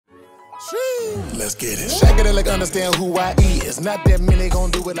Let's get it. Shake it like understand who I is. Not that many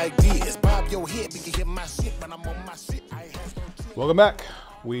gonna do it like this. Bob your head, we can hit my shit, but I'm on my shit. Welcome back.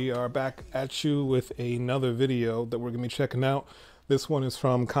 We are back at you with another video that we're gonna be checking out. This one is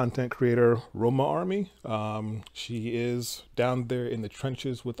from content creator Roma Army. She is down there in the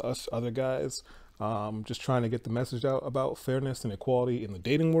trenches with us other guys, just trying to get the message out about fairness and equality in the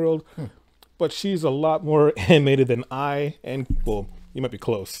dating world. But she's a lot more animated than I, and well, you might be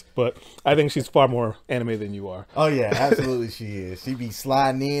close, but I think she's far more animated than you are. Oh yeah, absolutely she is. She be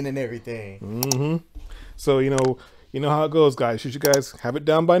sliding in and everything. So you know how it goes, guys. Should you guys have it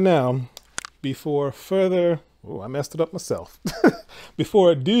down by now? Before further, oh, I messed it up myself.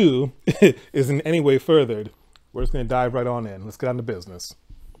 Before ado is in any way furthered, we're just gonna dive right on in. Let's get on to business.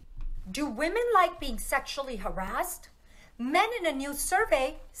 Do women like being sexually harassed? Men in a new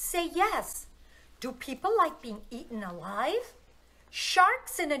survey say yes. Do people like being eaten alive?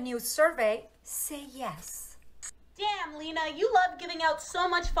 Sharks in a new survey say yes. Damn, Lena, you love giving out so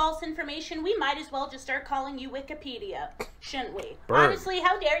much false information, we might as well just start calling you Wikipedia, shouldn't we? Burn. Honestly,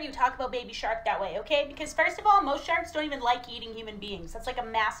 how dare you talk about baby shark that way, okay? Because first of all, most sharks don't even like eating human beings. That's like a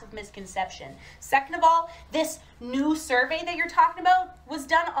massive misconception. Second of all, this new survey that you're talking about was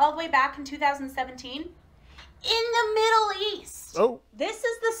done all the way back in 2017 in the Middle East. Oh. This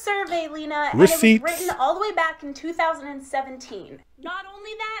is the survey, Lena, Receipts. and it was written all the way back in 2017. Not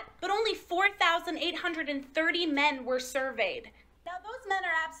only that, but only 4,830 men were surveyed. Now, those men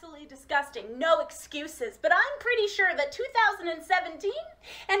are absolutely disgusting, no excuses, but I'm pretty sure that 2017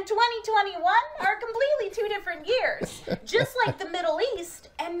 and 2021 are completely two different years. Just like the Middle East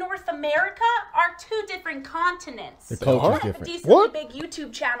and North America are two different continents. The culture's I have a different. decently big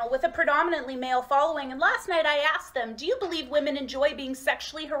YouTube channel with a predominantly male following, and last night I asked them, do you believe women enjoy being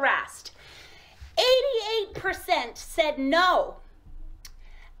sexually harassed? 88% said no,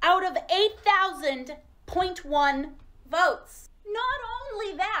 out of 8,000.1 votes. Not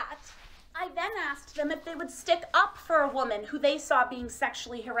only that, I then asked them if they would stick up for a woman who they saw being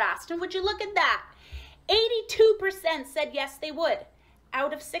sexually harassed. And would you look at that? 82% said yes, they would,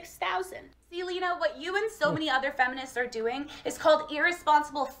 out of 6,000. See, Lena, what you and so many other feminists are doing is called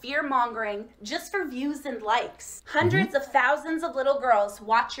irresponsible fear-mongering just for views and likes. Hundreds of thousands of little girls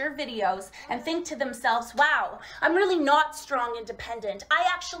watch your videos and think to themselves, wow, I'm really not strong, independent. I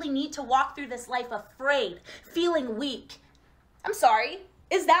actually need to walk through this life afraid, feeling weak. I'm sorry,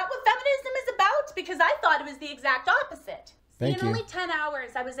 is that what feminism is about? Because I thought it was the exact opposite. Thank In you. only 10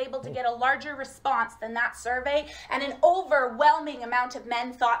 hours, I was able to get a larger response than that survey, and an overwhelming amount of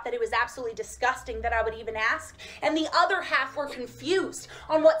men thought that it was absolutely disgusting that I would even ask, and the other half were confused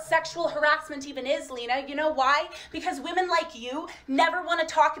on what sexual harassment even is, Lena. You know why? Because women like you never want to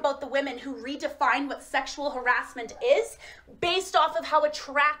talk about the women who redefine what sexual harassment is based off of how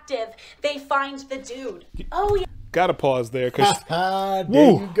attractive they find the dude. Oh, yeah. Gotta pause there because There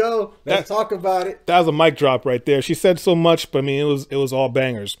you go. Let's talk about it. that was a mic drop right there. She said so much, but I mean it was all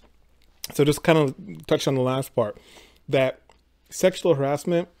bangers. So just kind of touch on the last part, that sexual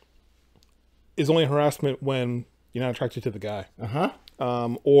harassment is only harassment when you're not attracted to the guy.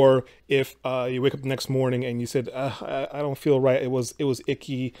 Or if you wake up the next morning and you said, I don't feel right. It was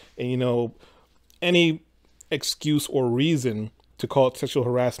icky, and you know, any excuse or reason to call it sexual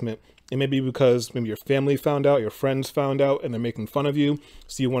harassment. It may be because maybe your family found out, your friends found out, and they're making fun of you.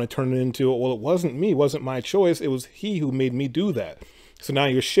 So you want to turn it into, well, it wasn't me, it wasn't my choice. It was he who made me do that. So now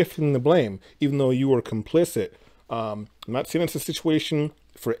you're shifting the blame, even though you were complicit. I'm not saying it's a situation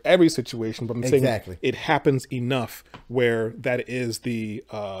for every situation, but I'm saying it happens enough where that is the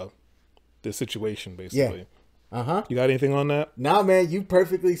situation, basically. Yeah. You got anything on that? Nah, man, you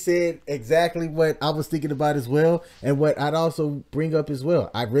perfectly said exactly what I was thinking about as well, and what I'd also bring up as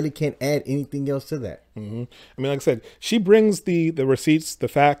well. I really can't add anything else to that. I mean, like I said, she brings the receipts, the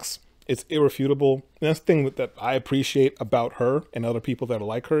facts. It's irrefutable. And that's the thing that I appreciate about her and other people that are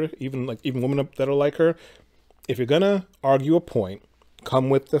like her, even women that are like her. If you're gonna argue a point, come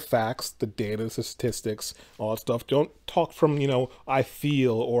with the facts, the data, the statistics, all that stuff. Don't talk from, you know, I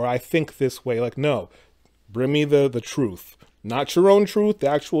feel or I think this way. Like, no. Bring me the truth, not your own truth, the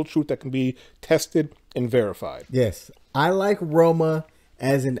actual truth that can be tested and verified. Yes, I like Roma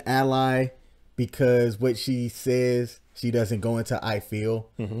as an ally because what she says, she doesn't go into I feel.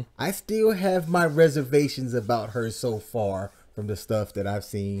 I still have my reservations about her so far from the stuff that I've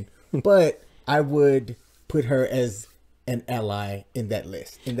seen, but I would put her as an ally in that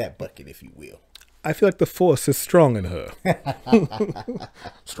list, in that bucket, if you will. I feel like the force is strong in her.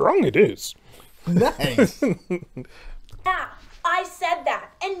 Strong it is. Nice. Yeah, I said that,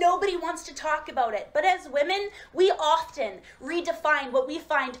 and nobody wants to talk about it. But as women, we often redefine what we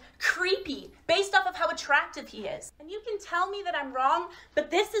find creepy based off of how attractive he is. And you can tell me that I'm wrong,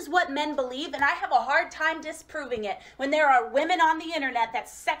 but this is what men believe, and I have a hard time disproving it when there are women on the internet that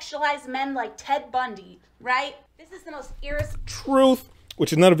sexualize men like Ted Bundy, right? This is the most truth,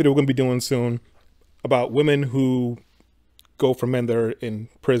 which is another video we're going to be doing soon, about women who go for men that are in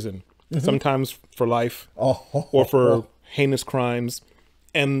prison, sometimes for life or for heinous crimes,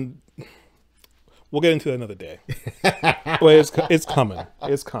 and we'll get into that another day. But it's coming.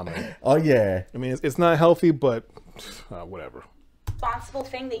 It's coming. Oh yeah. I mean, it's not healthy, but whatever. Responsible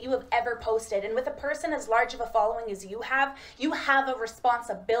thing that you have ever posted. And with a person as large of a following as you have a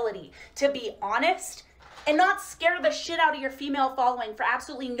responsibility to be honest and not scare the shit out of your female following for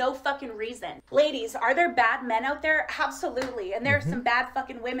absolutely no fucking reason. Ladies, are there bad men out there? Absolutely. And there are some bad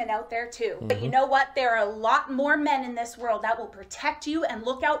fucking women out there too. But you know what? There are a lot more men in this world that will protect you and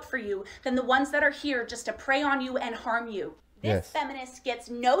look out for you than the ones that are here just to prey on you and harm you. This feminist gets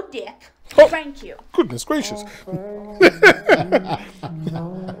no dick. Thank you. Goodness gracious.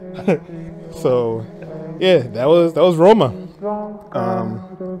 So, yeah, that was Roma.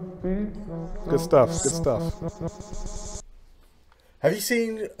 Good stuff. Good stuff. Have you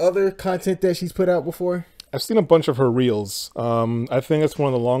seen other content that she's put out before? I've seen a bunch of her reels. I think it's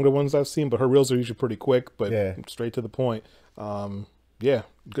one of the longer ones I've seen, but her reels are usually pretty quick, but straight to the point. Yeah,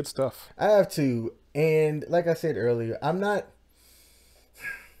 good stuff. I have to. And like I said earlier,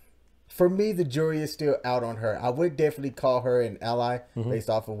 for me, the jury is still out on her. I would definitely call her an ally based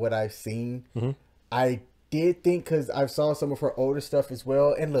off of what I've seen. I did think, because I saw some of her older stuff as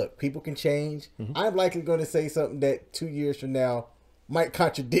well. And look, people can change. I'm likely going to say something that 2 years from now might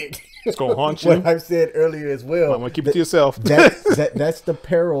contradict it's gonna haunt you. what I've said earlier as well. I'm going to keep it to yourself. That's the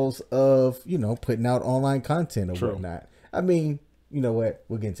perils of, putting out online content or whatnot. I mean, you know what?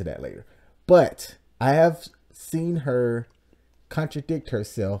 We'll get into that later. But I have seen her contradict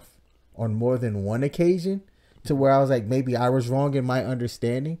herself on more than one occasion, to where I was like, maybe I was wrong in my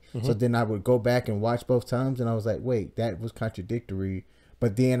understanding. So then I would go back and watch both times, and I was like, wait, that was contradictory.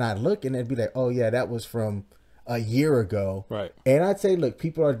 But then I'd look and it'd be like, oh yeah, that was from a year ago. Right. And I'd say, look,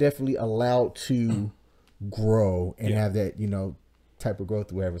 people are definitely allowed to grow and have that, type of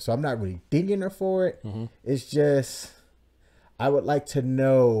growth or whatever. So I'm not really digging her for it. It's just, I would like to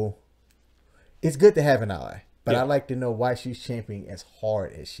know, it's good to have an ally, but I'd like to know why she's championing as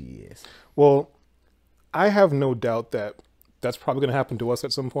hard as she is. Well, I have no doubt that that's probably going to happen to us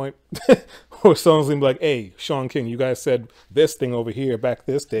at some point. Or someone's going to be like, hey, Sean King, you guys said this thing over here back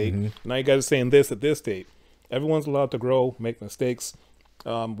this date. Now you guys are saying this at this date. Everyone's allowed to grow, make mistakes.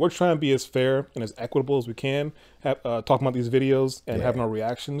 We're trying to be as fair and as equitable as we can, talking about these videos and having our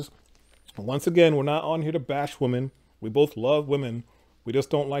reactions. Once again, we're not on here to bash women. We both love women. We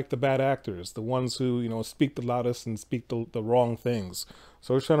just don't like the bad actors, the ones who, speak the loudest and speak the wrong things.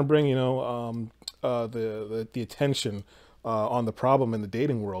 So we're trying to bring, the attention on the problem in the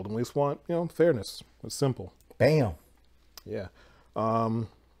dating world. And we just want, fairness. It's simple. Bam. Yeah. Do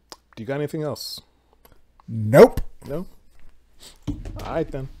you got anything else? Nope. No? All right,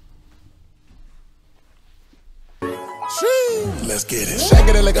 then. Let's get it.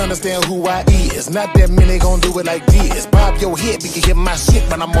 Shake it like understand who I is. Not that many gon' do it like this. Bob your head, we can hit my shit,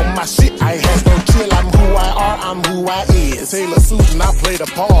 but I'm on my shit. I ain't has no chill. I'm who I are, I'm who I is. Taylor Susan, I play the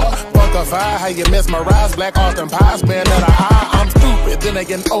part. Funkify, how you mesmerize. Black Austin pies, man, that I'm stupid. Then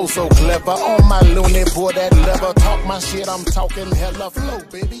again, oh so clever. On my loony, pull that lever. Talk my shit, I'm talking hella flow,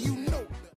 baby. You